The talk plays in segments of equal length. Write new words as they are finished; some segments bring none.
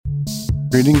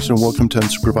Greetings and welcome to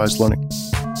Unsupervised Learning.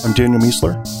 I'm Daniel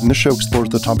Miessler, and this show explores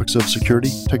the topics of security,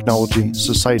 technology,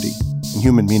 society, and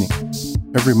human meaning.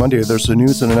 Every Monday, there's a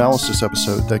news and analysis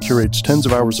episode that curates tens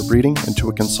of hours of reading into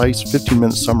a concise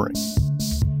 15-minute summary,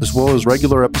 as well as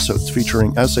regular episodes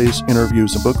featuring essays,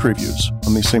 interviews, and book reviews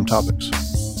on these same topics.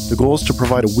 The goal is to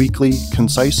provide a weekly,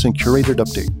 concise, and curated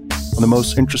update on the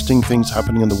most interesting things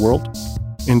happening in the world,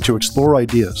 and to explore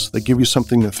ideas that give you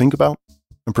something to think about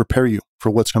and prepare you for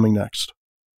what's coming next.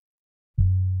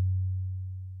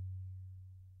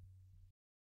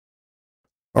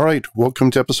 All right,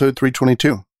 welcome to episode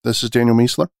 322. This is Daniel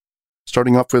Miessler.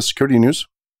 Starting off with security news.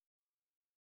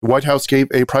 The White House gave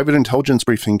a private intelligence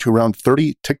briefing to around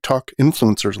 30 TikTok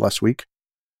influencers last week.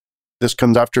 This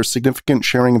comes after significant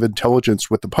sharing of intelligence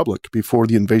with the public before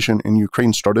the invasion in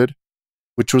Ukraine started,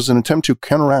 which was an attempt to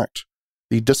counteract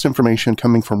the disinformation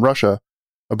coming from Russia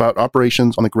about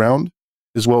operations on the ground,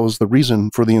 as well as the reason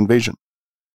for the invasion.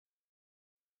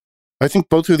 I think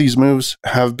both of these moves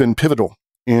have been pivotal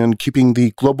in keeping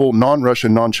the global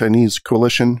non-Russian, non-Chinese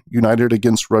coalition united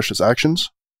against Russia's actions.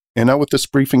 And now with this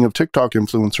briefing of TikTok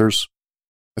influencers,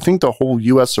 I think the whole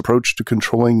U.S. approach to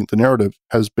controlling the narrative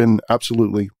has been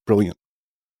absolutely brilliant.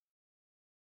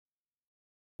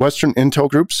 Western intel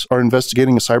groups are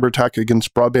investigating a cyber attack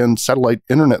against broadband satellite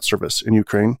internet service in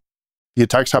Ukraine. The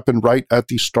attacks happened right at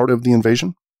the start of the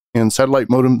invasion, and satellite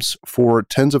modems for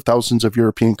tens of thousands of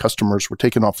European customers were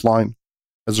taken offline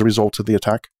as a result of the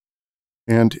attack.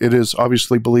 And it is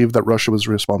obviously believed that Russia was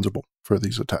responsible for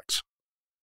these attacks.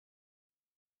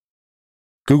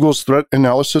 Google's Threat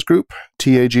Analysis Group,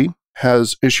 TAG,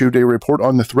 has issued a report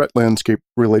on the threat landscape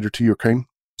related to Ukraine.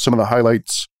 Some of the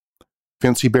highlights: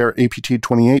 Fancy Bear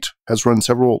APT28 has run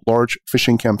several large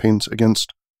phishing campaigns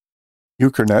against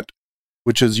Ukrnet,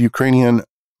 which is a Ukrainian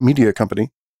media company.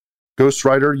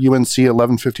 Ghostwriter UNC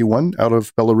 1151 out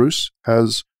of Belarus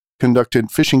has conducted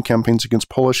phishing campaigns against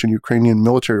Polish and Ukrainian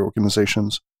military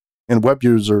organizations and web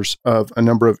users of a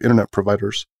number of internet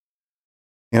providers.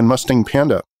 And Mustang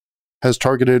Panda has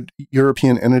targeted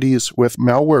European entities with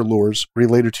malware lures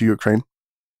related to Ukraine,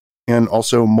 and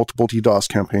also multiple DDoS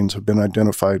campaigns have been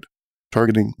identified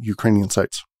targeting Ukrainian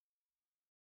sites.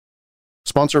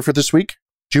 Sponsor for this week,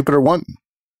 JupiterOne.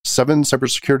 7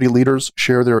 cybersecurity leaders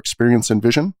share their experience and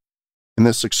vision. In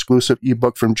this exclusive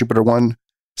ebook from JupiterOne,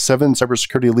 7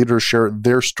 cybersecurity leaders share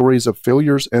their stories of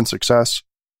failures and success,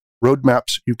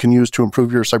 roadmaps you can use to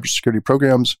improve your cybersecurity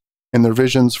programs, and their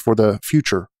visions for the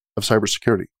future of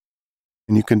cybersecurity.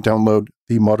 And you can download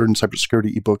the Modern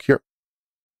Cybersecurity ebook here.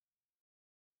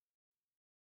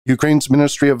 Ukraine's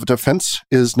Ministry of Defense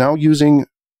is now using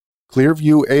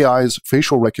Clearview AI's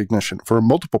facial recognition for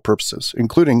multiple purposes,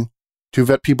 including to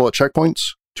vet people at checkpoints,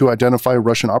 to identify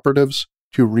Russian operatives,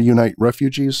 to reunite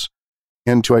refugees,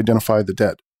 and to identify the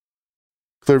dead.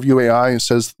 Clearview AI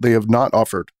says they have not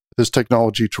offered this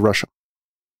technology to Russia.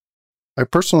 I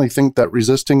personally think that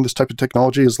resisting this type of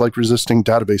technology is like resisting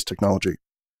database technology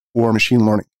or machine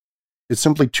learning. It's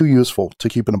simply too useful to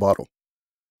keep in a bottle.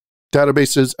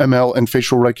 Databases, ML, and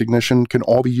facial recognition can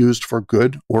all be used for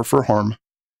good or for harm,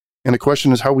 and the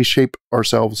question is how we shape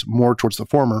ourselves more towards the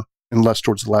former and less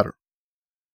towards the latter.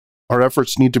 Our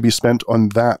efforts need to be spent on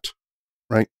that,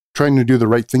 right? Trying to do the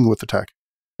right thing with the tech,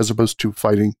 as opposed to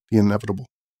fighting the inevitable.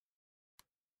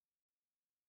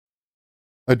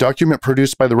 A document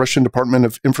produced by the Russian Department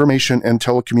of Information and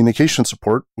Telecommunication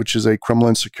Support, which is a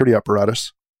Kremlin security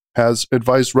apparatus, has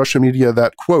advised Russian media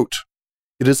that, quote,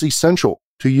 it is essential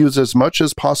to use as much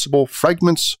as possible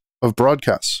fragments of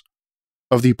broadcasts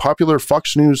of the popular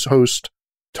Fox News host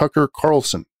Tucker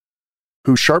Carlson,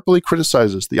 who sharply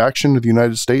criticizes the action of the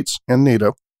United States and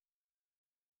NATO,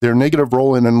 their negative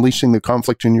role in unleashing the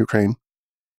conflict in Ukraine,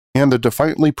 and the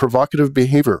defiantly provocative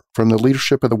behavior from the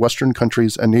leadership of the Western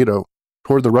countries and NATO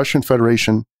toward the Russian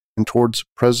Federation and towards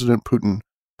President Putin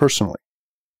personally.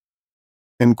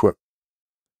 End quote.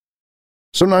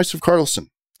 So nice of Carlson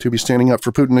to be standing up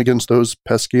for Putin against those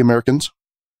pesky Americans.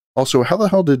 Also, how the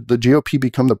hell did the GOP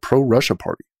become the pro-Russia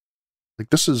party?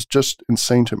 Like, this is just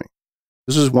insane to me.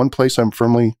 This is one place I'm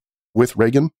firmly with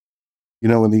Reagan, in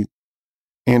the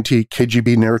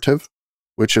anti-KGB narrative,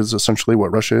 which is essentially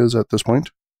what Russia is at this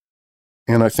point.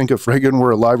 And I think if Reagan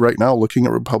were alive right now looking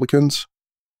at Republicans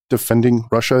defending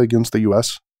Russia against the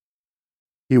US,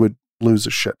 he would lose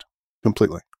his shit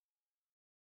completely.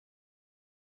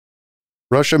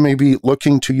 Russia may be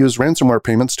looking to use ransomware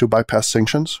payments to bypass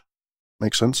sanctions.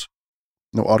 Makes sense.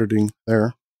 No auditing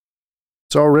there.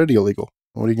 It's already illegal.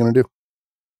 What are you going to do?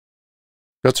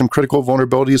 Got some critical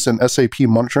vulnerabilities in SAP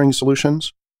monitoring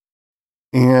solutions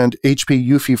and HP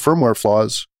UEFI firmware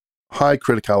flaws, high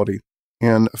criticality,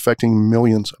 and affecting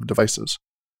millions of devices.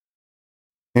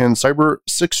 And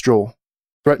Cyber6Joule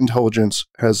Threat Intelligence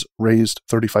has raised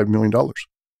 $35 million.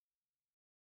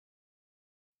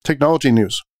 Technology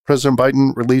news. President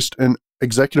Biden released an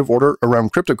executive order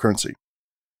around cryptocurrency.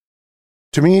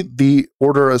 To me, the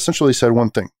order essentially said one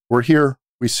thing. We're here,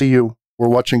 we see you, we're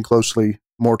watching closely,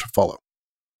 more to follow.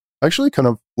 I actually kind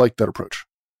of like that approach.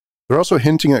 They're also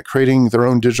hinting at creating their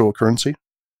own digital currency,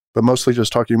 but mostly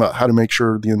just talking about how to make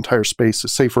sure the entire space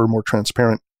is safer, more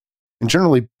transparent, and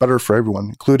generally better for everyone,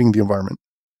 including the environment.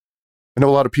 I know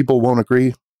a lot of people won't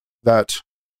agree that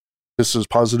this is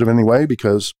positive anyway,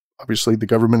 because obviously the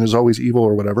government is always evil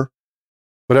or whatever,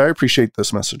 but I appreciate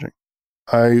this messaging.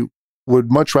 I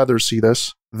would much rather see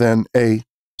this than A,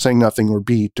 saying nothing, or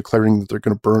B, declaring that they're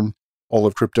going to burn all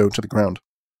of crypto to the ground.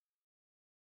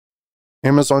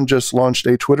 Amazon just launched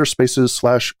a Twitter Spaces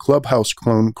 / Clubhouse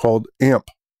clone called AMP.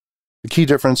 The key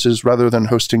difference is rather than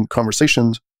hosting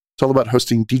conversations, it's all about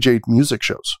hosting DJ'd music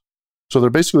shows. So they're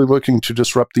basically looking to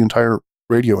disrupt the entire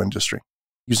radio industry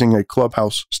using a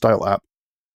Clubhouse-style app.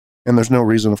 And there's no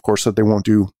reason, of course, that they won't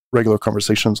do regular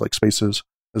conversations like Spaces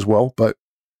as well. But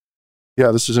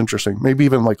yeah, this is interesting. Maybe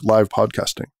even like live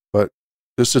podcasting. But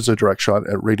this is a direct shot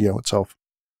at radio itself.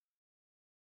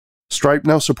 Stripe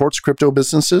now supports crypto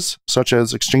businesses such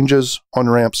as exchanges,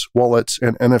 on-ramps, wallets,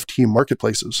 and NFT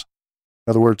marketplaces.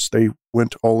 In other words, they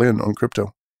went all in on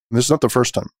crypto. And this is not the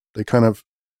first time. They kind of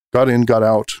got in, got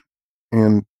out,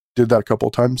 and did that a couple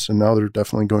of times, and now they're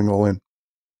definitely going all in.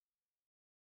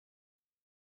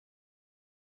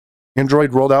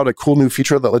 Android rolled out a cool new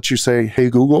feature that lets you say, "Hey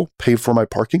Google, pay for my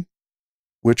parking,"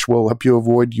 which will help you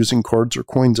avoid using cards or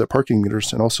coins at parking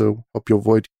meters and also help you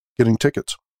avoid getting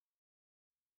tickets.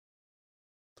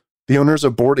 The owners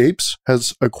of Bored Apes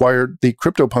has acquired the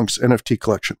CryptoPunks NFT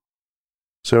collection.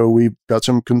 So we've got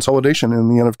some consolidation in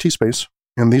the NFT space,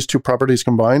 and these two properties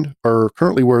combined are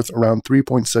currently worth around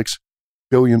 $3.6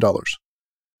 billion.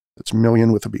 That's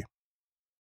million with a B.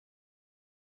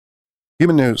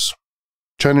 Human news.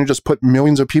 China just put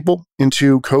millions of people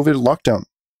into COVID lockdown.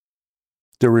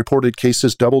 The reported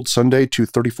cases doubled Sunday to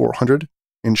 3,400,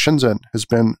 and Shenzhen has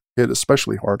been hit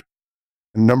especially hard.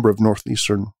 A number of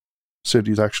northeastern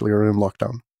cities actually are in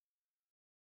lockdown.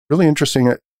 Really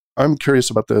interesting. I'm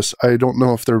curious about this. I don't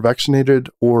know if they're vaccinated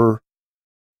or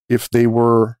if they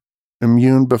were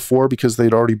immune before because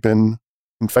they'd already been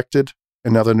infected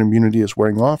and now that immunity is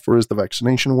wearing off, or is the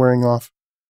vaccination wearing off?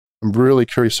 I'm really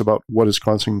curious about what is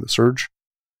causing the surge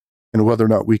and whether or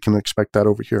not we can expect that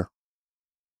over here.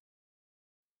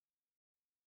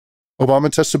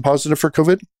 Obama tested positive for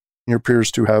COVID. He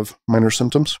appears to have minor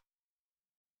symptoms.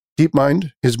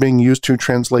 DeepMind is being used to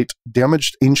translate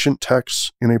damaged ancient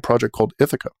texts in a project called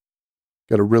Ithaca.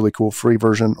 Got a really cool free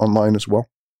version online as well.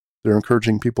 They're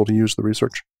encouraging people to use the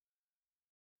research.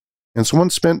 And someone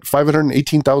spent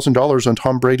 $518,000 on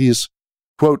Tom Brady's,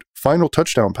 quote, final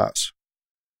touchdown pass.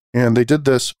 And they did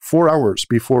this 4 hours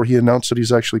before he announced that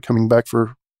he's actually coming back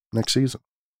for next season.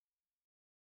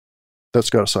 That's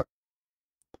got to suck.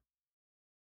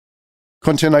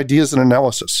 Content ideas and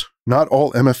analysis. Not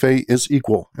all MFA is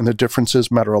equal, and the differences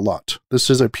matter a lot. This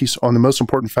is a piece on the most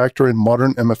important factor in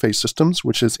modern MFA systems,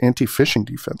 which is anti-phishing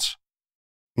defense.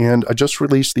 And I just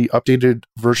released the updated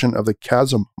version of the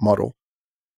CHASM model.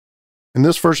 And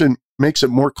this version makes it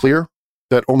more clear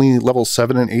that only level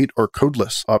 7 and 8 are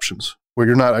codeless options, where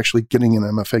you're not actually getting an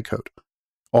MFA code.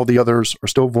 All the others are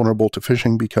still vulnerable to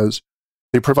phishing because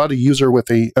they provide a user with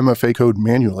a MFA code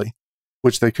manually,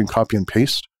 which they can copy and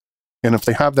paste. And if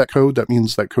they have that code, that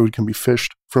means that code can be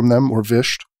phished from them or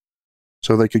vished.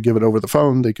 So they could give it over the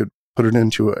phone, they could put it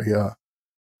into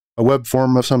a web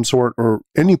form of some sort, or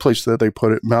any place that they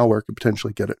put it, malware could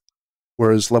potentially get it.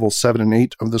 Whereas level 7 and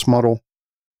 8 of this model,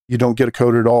 you don't get a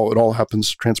code at all. It all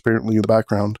happens transparently in the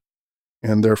background,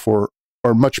 and therefore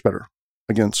are much better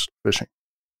against phishing.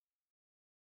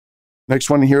 Next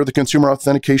one here, the Consumer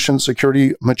Authentication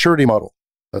Security Maturity Model.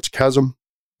 That's CHASM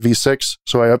v6.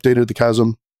 So I updated the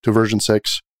CHASM to version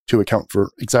 6 to account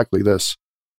for exactly this.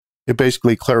 It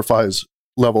basically clarifies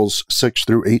levels 6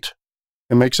 through 8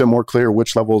 and makes it more clear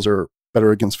which levels are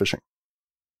better against phishing.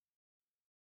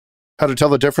 How to tell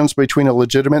the difference between a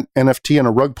legitimate NFT and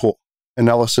a rug pull.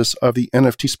 Analysis of the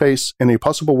NFT space and a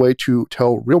possible way to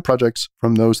tell real projects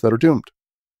from those that are doomed.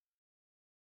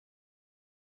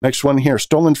 Next one here,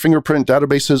 stolen fingerprint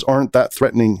databases aren't that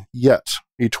threatening yet.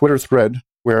 A Twitter thread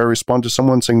where I respond to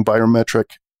someone saying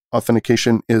biometric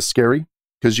authentication is scary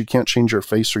because you can't change your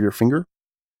face or your finger.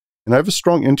 And I have a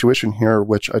strong intuition here,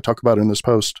 which I talk about in this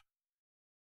post,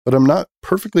 but I'm not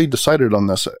perfectly decided on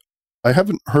this. I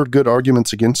haven't heard good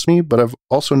arguments against me, but I've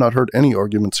also not heard any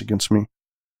arguments against me.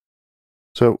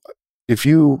 So if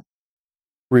you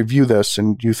review this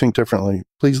and you think differently,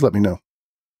 please let me know.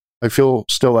 I feel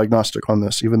still agnostic on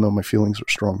this, even though my feelings are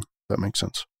strong. If that makes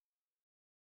sense.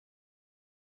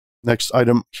 Next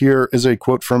item here is a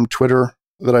quote from Twitter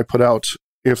that I put out.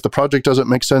 If the project doesn't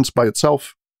make sense by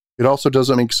itself, it also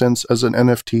doesn't make sense as an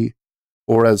NFT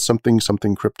or as something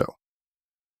crypto.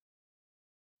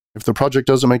 If the project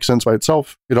doesn't make sense by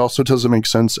itself, it also doesn't make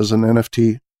sense as an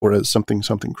NFT or as something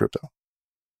crypto.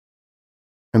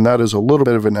 And that is a little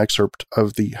bit of an excerpt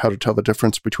of the how to tell the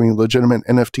difference between a legitimate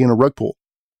NFT and a rug pull.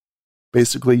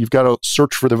 Basically, you've got to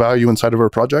search for the value inside of our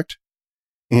project,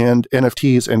 and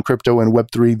NFTs and crypto and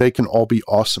Web3, they can all be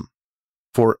awesome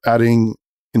for adding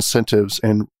incentives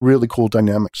and really cool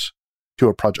dynamics to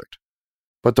a project.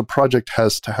 But the project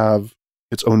has to have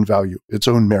its own value, its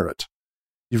own merit.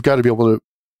 You've got to be able to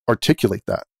articulate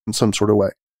that in some sort of way.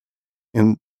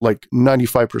 And like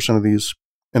 95% of these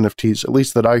NFTs, at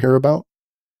least that I hear about,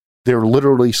 they're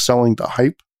literally selling the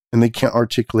hype and they can't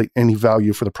articulate any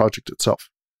value for the project itself.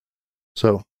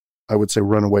 So I would say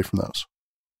run away from those.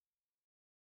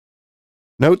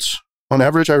 Notes: on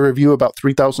average, I review about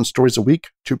 3,000 stories a week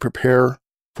to prepare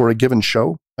for a given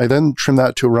show. I then trim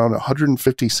that to around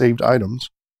 150 saved items,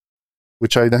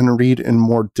 which I then read in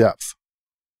more depth.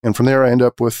 And from there, I end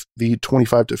up with the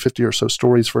 25 to 50 or so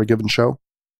stories for a given show.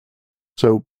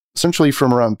 So essentially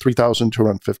from around 3,000 to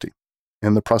around 50.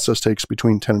 And the process takes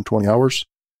between 10 and 20 hours,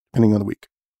 depending on the week.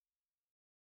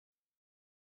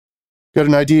 Got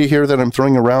an idea here that I'm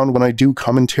throwing around when I do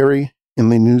commentary in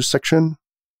the news section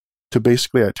to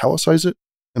basically italicize it.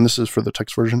 And this is for the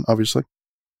text version, obviously.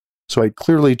 So I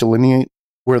clearly delineate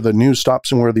where the news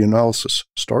stops and where the analysis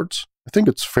starts. I think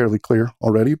it's fairly clear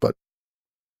already, but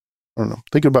I don't know.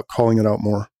 Thinking about calling it out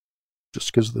more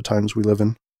just because of the times we live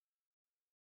in.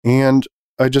 And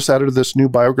I just added this new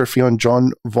biography on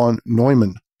John von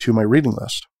Neumann to my reading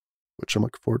list, which I'm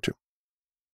looking forward to.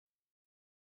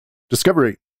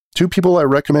 Discovery. 2 people I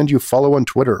recommend you follow on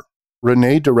Twitter.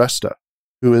 Renee DiResta,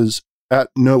 who is at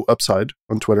No Upside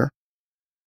on Twitter.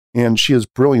 And she is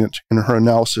brilliant in her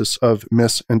analysis of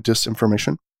mis and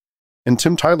disinformation. And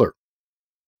Tim Tyler,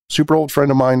 super old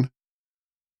friend of mine,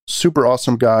 super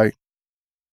awesome guy,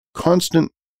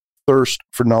 constant thirst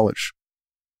for knowledge.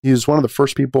 He is one of the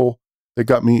first people that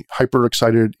got me hyper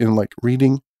excited in like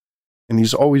reading. And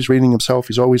he's always reading himself.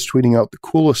 He's always tweeting out the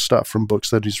coolest stuff from books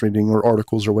that he's reading or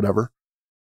articles or whatever.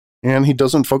 And he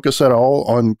doesn't focus at all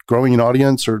on growing an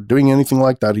audience or doing anything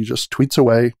like that. He just tweets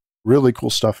away really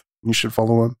cool stuff. You should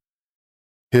follow him.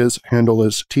 His handle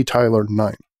is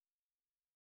ttyler9.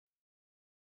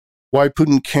 Why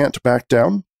Putin Can't Back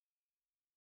Down.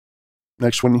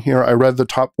 Next one here, I read the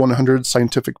top 100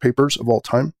 scientific papers of all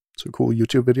time. It's a cool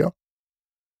YouTube video.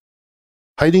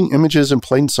 Hiding images in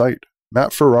plain sight.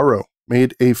 Matt Ferraro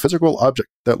made a physical object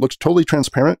that looks totally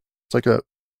transparent. It's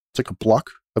like a block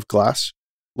of glass.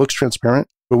 Looks transparent,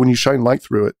 but when you shine light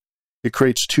through it, it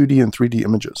creates 2D and 3D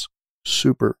images.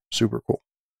 Super, super cool.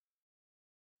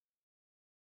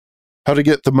 How to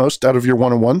get the most out of your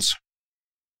one-on-ones.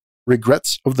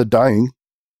 Regrets of the dying.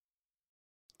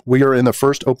 We are in the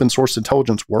first open source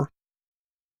intelligence war.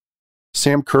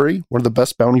 Sam Curry, one of the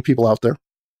best bounty people out there,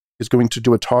 is going to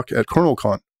do a talk at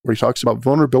KernelCon where he talks about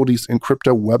vulnerabilities in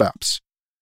crypto web apps.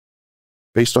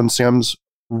 Based on Sam's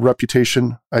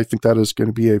reputation, I think that is going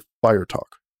to be a fire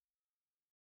talk.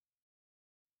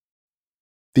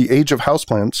 The Age of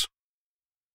Houseplants.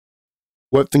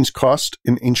 What things cost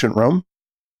in ancient Rome.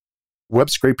 Web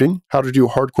scraping, how to do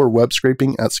hardcore web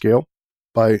scraping at scale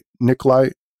by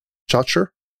Nikolai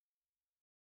Chacher.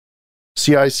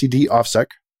 CI/CD OffSec,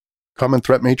 Common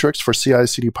Threat Matrix for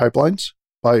CI/CD Pipelines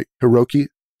by Hiroki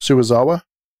Suizawa.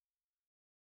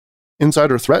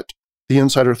 Insider Threat, the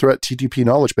Insider Threat TTP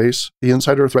Knowledge Base, the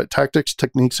Insider Threat Tactics,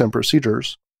 Techniques, and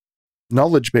Procedures.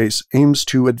 Knowledge Base aims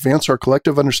to advance our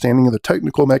collective understanding of the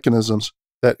technical mechanisms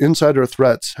that insider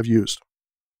threats have used.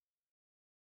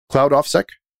 Cloud OffSec,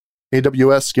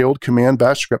 AWS Scaled Command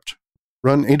Bash Script.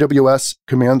 Run AWS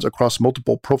commands across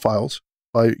multiple profiles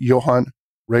by Johan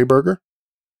Rayberger.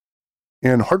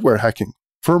 And Hardware Hacking,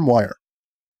 Firmwire,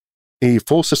 a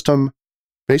full system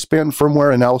baseband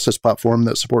firmware analysis platform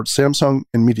that supports Samsung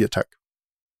and MediaTek.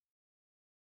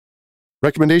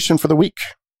 Recommendation for the week.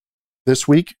 This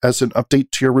week, as an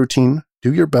update to your routine,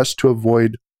 do your best to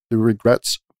avoid the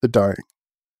regrets of the dying,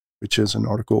 which is an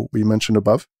article we mentioned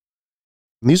above.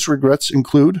 And these regrets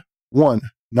include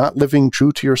 1. Not living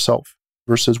true to yourself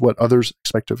versus what others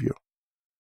expect of you.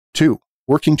 2.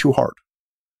 Working too hard.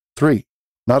 3.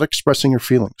 Not expressing your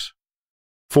feelings.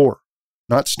 4.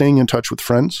 Not staying in touch with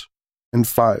friends. And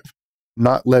 5.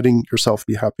 Not letting yourself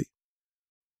be happy.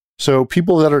 So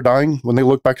people that are dying, when they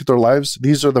look back at their lives,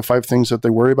 these are the 5 things that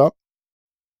they worry about.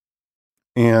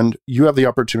 And you have the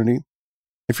opportunity,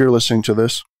 if you're listening to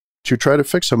this, to try to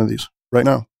fix some of these right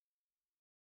now.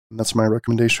 And that's my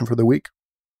recommendation for the week.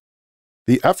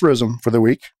 The aphorism for the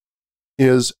week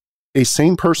is, a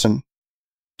sane person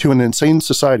to an insane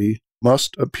society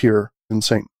must appear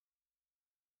insane.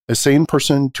 A sane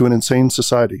person to an insane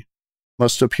society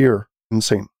must appear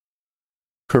insane.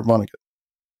 Kurt Vonnegut.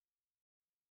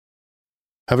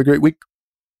 Have a great week.